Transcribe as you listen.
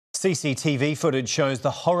CCTV footage shows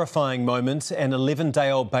the horrifying moment an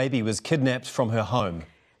 11-day-old baby was kidnapped from her home.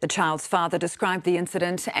 The child's father described the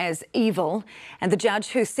incident as evil, and the judge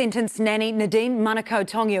who sentenced nanny Nadene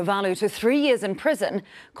Manukau-Togiavalu to 3 years in prison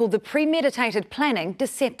called the premeditated planning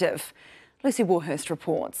deceptive. Lucy Warhurst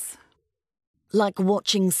reports. Like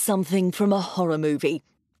watching something from a horror movie.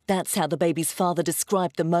 That's how the baby's father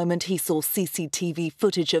described the moment he saw CCTV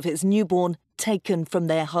footage of his newborn taken from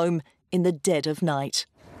their home in the dead of night.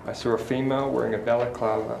 I saw a female wearing a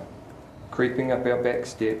balaclava creeping up our back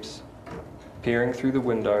steps, peering through the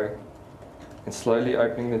window and slowly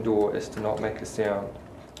opening the door as to not make a sound.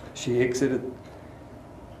 She exited.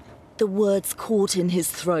 The words caught in his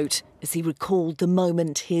throat as he recalled the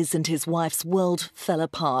moment his and his wife's world fell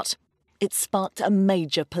apart. It sparked a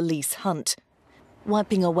major police hunt.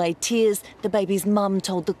 Wiping away tears, the baby's mum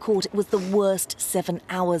told the court it was the worst 7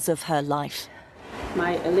 hours of her life.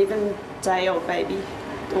 My 11-day-old baby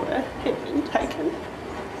daughter had been taken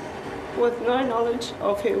with no knowledge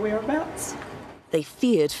of her whereabouts. They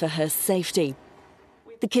feared for her safety.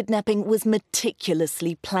 The kidnapping was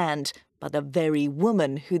meticulously planned by the very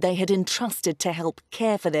woman who they had entrusted to help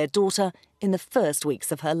care for their daughter in the first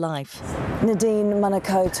weeks of her life. Nadene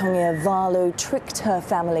Manukau-Togiavalu tricked her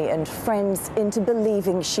family and friends into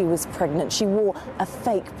believing she was pregnant. She wore a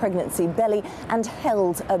fake pregnancy belly and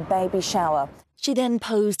held a baby shower. She then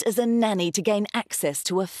posed as a nanny to gain access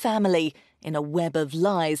to a family. In a web of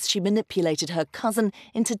lies, she manipulated her cousin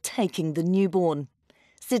into taking the newborn.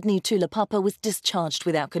 Sydnee Toulapapa was discharged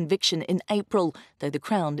without conviction in April, though the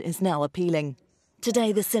Crown is now appealing.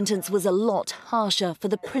 Today, the sentence was a lot harsher for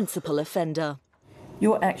the principal offender.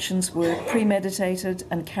 Your actions were premeditated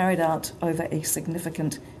and carried out over a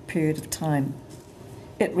significant period of time.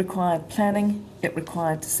 It required planning, it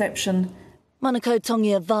required deception.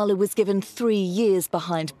 Manukau-Togiavalu was given 3 years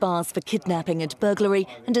behind bars for kidnapping and burglary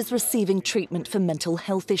and is receiving treatment for mental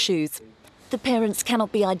health issues. The parents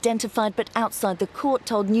cannot be identified, but outside the court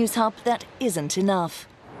told News Hub that isn't enough.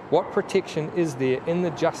 What protection is there in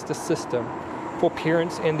the justice system for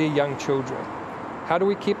parents and their young children? How do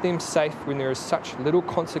we keep them safe when there is such little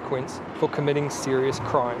consequence for committing serious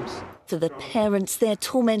crimes? For the parents, their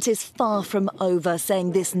torment is far from over,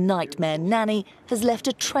 saying this nightmare nanny has left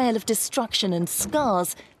a trail of destruction and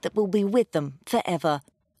scars that will be with them forever.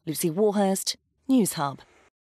 Lucy Warhurst, News Hub.